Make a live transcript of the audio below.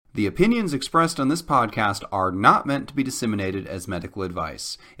The opinions expressed on this podcast are not meant to be disseminated as medical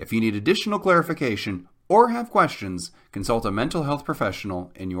advice. If you need additional clarification or have questions, consult a mental health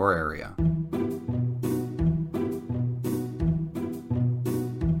professional in your area.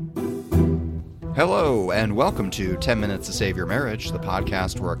 Hello, and welcome to 10 Minutes to Save Your Marriage, the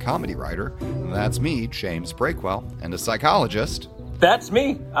podcast where a comedy writer, that's me, James Breakwell, and a psychologist, that's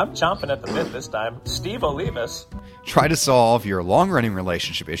me, I'm chomping at the bit this time, Steve Olivas, try to solve your long-running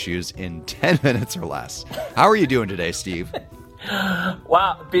relationship issues in 10 minutes or less. How are you doing today, Steve?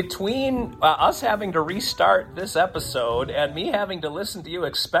 Wow, between us having to restart this episode and me having to listen to you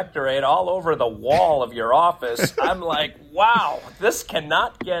expectorate all over the wall of your office, I'm like, wow, this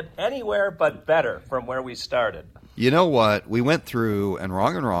cannot get anywhere but better from where we started. You know what? We went through and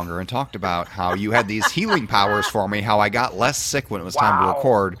wronger and talked about how you had these healing powers for me, how I got less sick when it was time to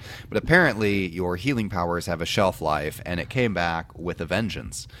record, but apparently your healing powers have a shelf life, and it came back with a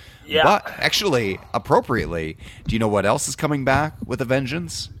vengeance. Yeah. But actually, appropriately, do you know what else is coming back with a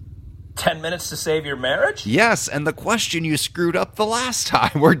vengeance? 10 minutes to save your marriage? Yes, and the question you screwed up the last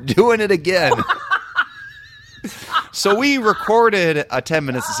time. We're doing it again. So we recorded a 10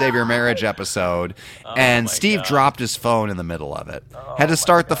 Minutes to Save Your Marriage episode, and Steve dropped his phone in the middle of it. Had to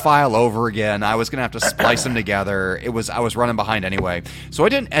start the file over again. I was going to have to splice them together. I was running behind anyway. So I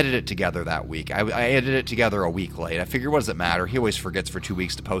didn't edit it together that week. I edited it together a week late. I figured, what does it matter? He always forgets for 2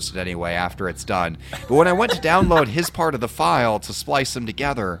 weeks to post it anyway after it's done. But when I went to download his part of the file to splice them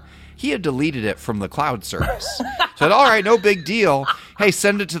together, he had deleted it from the cloud service. So I said, all right, no big deal. Hey,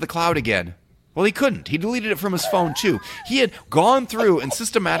 send it to the cloud again. Well, he couldn't. He deleted it from his phone, too. He had gone through and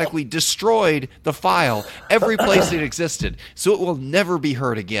systematically destroyed the file every place it existed, so it will never be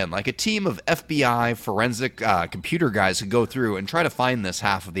heard again. Like a team of FBI forensic computer guys could go through and try to find this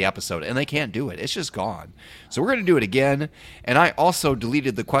half of the episode, and they can't do it. It's just gone. So we're going to do it again, and I also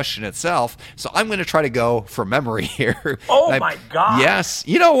deleted the question itself, so I'm going to try to go from memory here. Oh, my God. Yes.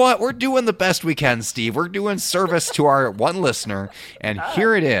 You know what? We're doing the best we can, Steve. We're doing service to our one listener, and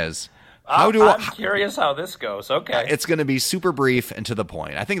here it is. I'm curious how this goes. Okay. It's going to be super brief and to the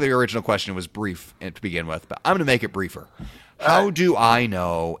point. I think the original question was brief to begin with, but I'm going to make it briefer. How do I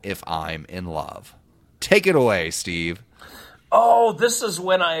know if I'm in love? Take it away, Steve. Oh, this is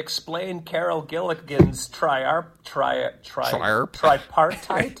when I explained Carol Gilligan's tripartite?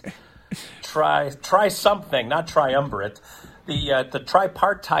 Try something, not triumvirate. The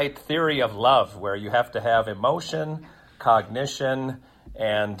tripartite theory of love, where you have to have emotion, cognition,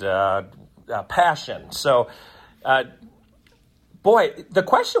 and passion. So, boy, the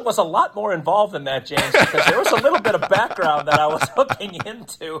question was a lot more involved than that, James, because there was a little bit of background that I was hooking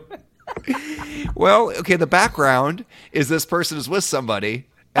into. Well, okay, the background is this person is with somebody,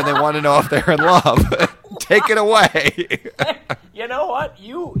 and they want to know if they're in love. Take it away. You know what?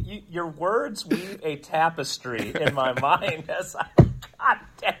 Your words weave a tapestry in my mind as God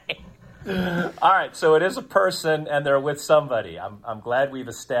dang. All right, so it is a person and they're with somebody. I'm glad we've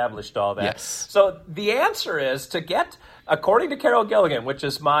established all that. Yes. So the answer is to get, according to Carol Gilligan, which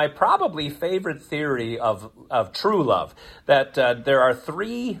is my probably favorite theory of true love, that there are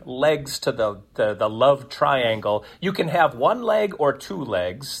three legs to the love triangle. You can have one leg or two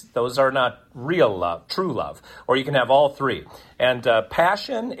legs. Those are not real love, true love. Or you can have all three. And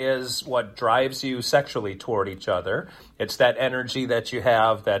passion is what drives you sexually toward each other. It's that energy that you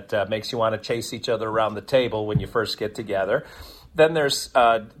have that makes you want to chase each other around the table when you first get together. Then there's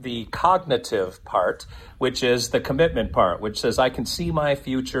the cognitive part, which is the commitment part, which says, I can see my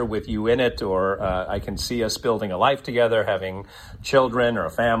future with you in it, or I can see us building a life together, having children or a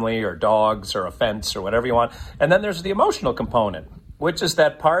family or dogs or a fence or whatever you want. And then there's the emotional component, which is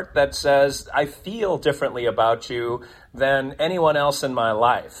that part that says, I feel differently about you than anyone else in my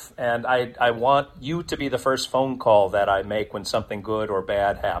life. And I want you to be the first phone call that I make when something good or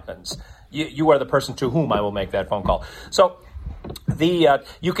bad happens. You are the person to whom I will make that phone call. So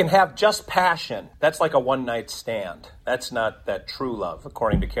you can have just passion. That's like a one-night stand. That's not that true love,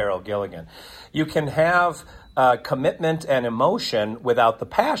 according to Carol Gilligan. You can have commitment and emotion without the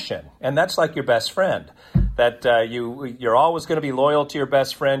passion, and that's like your best friend. That you're always going to be loyal to your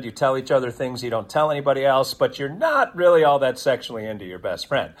best friend. You tell each other things you don't tell anybody else, but you're not really all that sexually into your best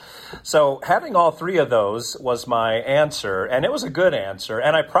friend. So having all three of those was my answer, and it was a good answer.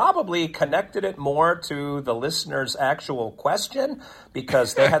 And I probably connected it more to the listener's actual question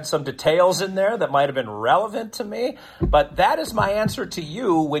because they had some details in there that might have been relevant to me. But that is my answer to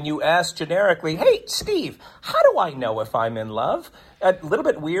you when you ask generically, hey, Steve, how do I know if I'm in love? A little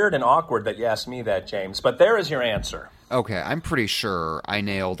bit weird and awkward that you asked me that, James, but there is your answer. Okay, I'm pretty sure I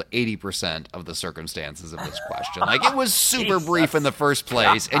nailed 80% of the circumstances of this question. Like, it was super brief in the first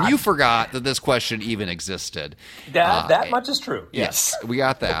place, and you forgot that this question even existed. That much is true. Yes, we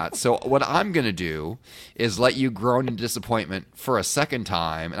got that. So what I'm going to do is let you groan in disappointment for a second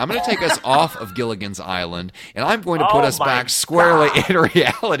time, and I'm going to take us off of Gilligan's Island, and I'm going to put us back squarely in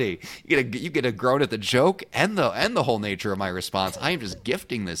reality. You get a groan at the joke and the whole nature of my response. I am just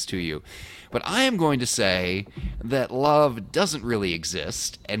gifting this to you. But I am going to say that love doesn't really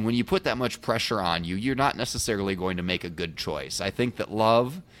exist, and when you put that much pressure on you, you're not necessarily going to make a good choice. I think that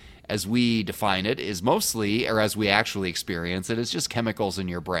love, as we define it, is mostly, or as we actually experience it, is just chemicals in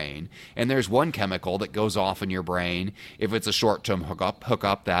your brain. And there's one chemical that goes off in your brain if it's a short-term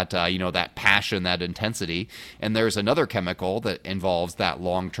hookup, that that passion, that intensity. And there's another chemical that involves that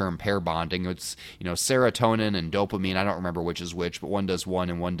long-term pair bonding. It's serotonin and dopamine. I don't remember which is which, but one does one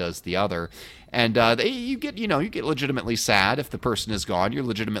and one does the other. And you get legitimately sad if the person is gone. You're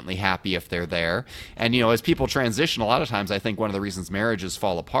legitimately happy if they're there. And as people transition, a lot of times I think one of the reasons marriages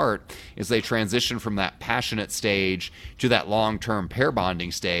fall apart is they transition from that passionate stage to that long-term pair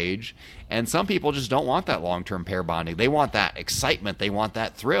bonding stage. And some people just don't want that long-term pair bonding. They want that excitement. They want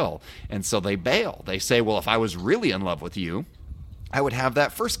that thrill. And so they bail. They say, well, if I was really in love with you, I would have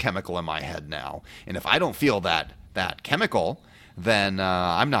that first chemical in my head now. And if I don't feel that chemical, then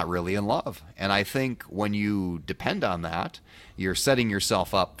I'm not really in love. And I think when you depend on that, you're setting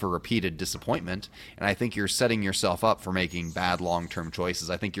yourself up for repeated disappointment. And I think you're setting yourself up for making bad long-term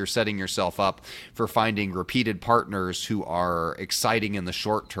choices. I think you're setting yourself up for finding repeated partners who are exciting in the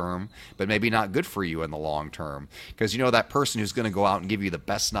short term, but maybe not good for you in the long term. Because that person who's going to go out and give you the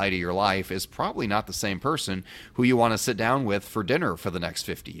best night of your life is probably not the same person who you want to sit down with for dinner for the next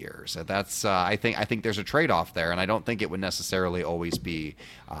 50 years. And that's I think there's a trade-off there, and I don't think it would necessarily always be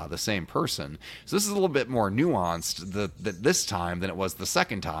the same person. So this is a little bit more nuanced this time than it was the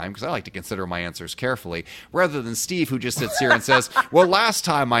second time, because I like to consider my answers carefully, rather than Steve, who just sits here and says, well, last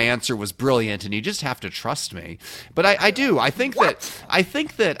time my answer was brilliant and you just have to trust me. But I do. I think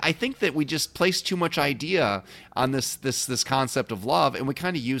that we just place too much idea on this concept of love, and we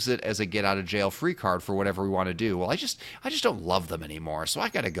kind of use it as a get out of jail free card for whatever we want to do. Well, I just don't love them anymore, so I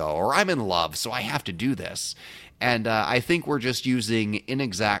got to go. Or I'm in love, so I have to do this. And I think we're just using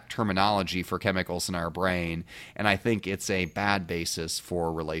inexact terminology for chemicals in our brain, and I think it's a bad basis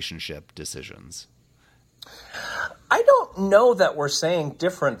for relationship decisions. I don't know that we're saying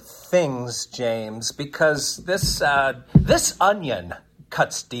different things, James, because this onion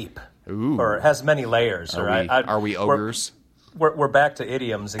cuts deep. Ooh. Or has many layers. Are we ogres? We're back to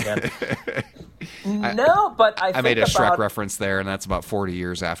idioms again. No, but I made a Shrek reference there, and that's about 40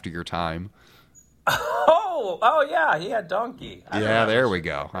 years after your time. Oh yeah, he had donkey. Yeah, there we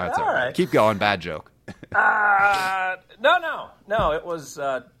go. That's all right. Keep going. Bad joke. No. It was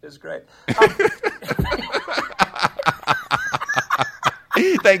great.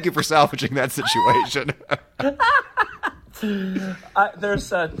 Thank you for salvaging that situation. There's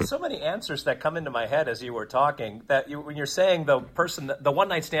so many answers that come into my head as you were talking that when you're saying the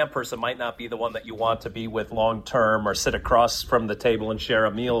one-night stand person might not be the one that you want to be with long-term or sit across from the table and share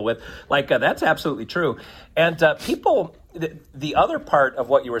a meal with. That's absolutely true. And people, the other part of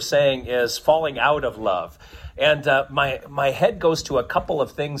what you were saying is falling out of love. And my head goes to a couple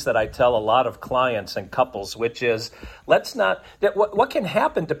of things that I tell a lot of clients and couples, which is what can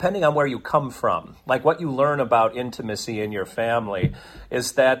happen depending on where you come from, like what you learn about intimacy in your family,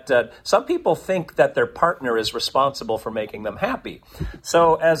 is that some people think that their partner is responsible for making them happy.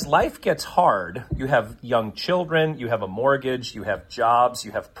 So as life gets hard, you have young children, you have a mortgage, you have jobs,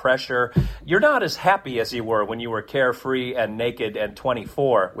 you have pressure. You're not as happy as you were when you were carefree and naked and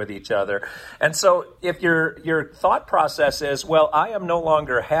 24 with each other. And so if your thought process is, well, I am no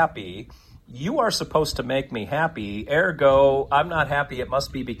longer happy, you are supposed to make me happy, ergo, I'm not happy, it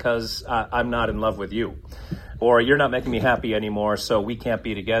must be because I'm not in love with you. Or you're not making me happy anymore, so we can't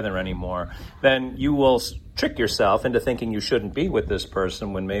be together anymore. Then you will trick yourself into thinking you shouldn't be with this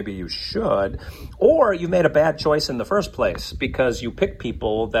person when maybe you should. Or you made a bad choice in the first place because you pick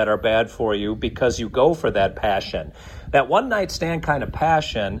people that are bad for you because you go for that passion. That one-night stand kind of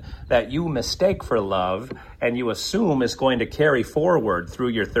passion that you mistake for love and you assume is going to carry forward through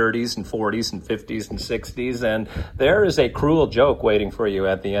your 30s and 40s and 50s and 60s. And there is a cruel joke waiting for you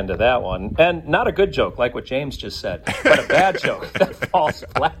at the end of that one. And not a good joke, like what James just said, but a bad joke that falls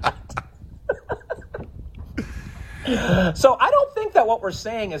flat. So I don't think that what we're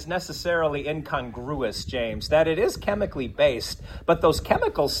saying is necessarily incongruous, James, that it is chemically based, but those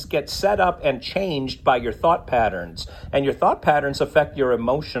chemicals get set up and changed by your thought patterns, and your thought patterns affect your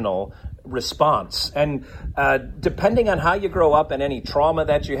emotional response. And depending on how you grow up and any trauma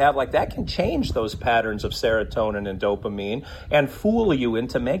that you have, like that can change those patterns of serotonin and dopamine and fool you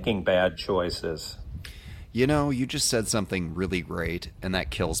into making bad choices. You know, you just said something really great, and that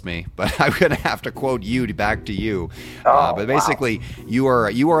kills me. But I'm going to have to quote you back to you. But basically, wow.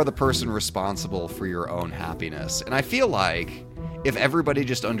 you are the person responsible for your own happiness. And I feel like if everybody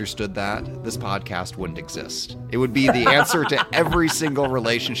just understood that, this podcast wouldn't exist. It would be the answer to every single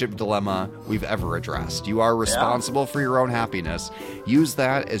relationship dilemma we've ever addressed. You are responsible for your own happiness. Use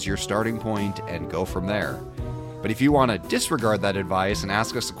that as your starting point and go from there. But if you want to disregard that advice and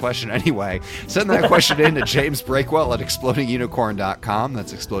ask us a question anyway, send that question in to James Breakwell at explodingunicorn.com.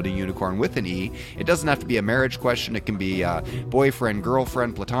 That's exploding unicorn with an E. It doesn't have to be a marriage question. It can be boyfriend,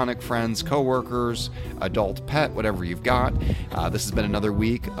 girlfriend, platonic friends, coworkers, adult pet, whatever you've got. This has been another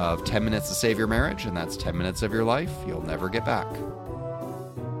week of 10 Minutes to Save Your Marriage, and that's 10 minutes of your life you'll never get back.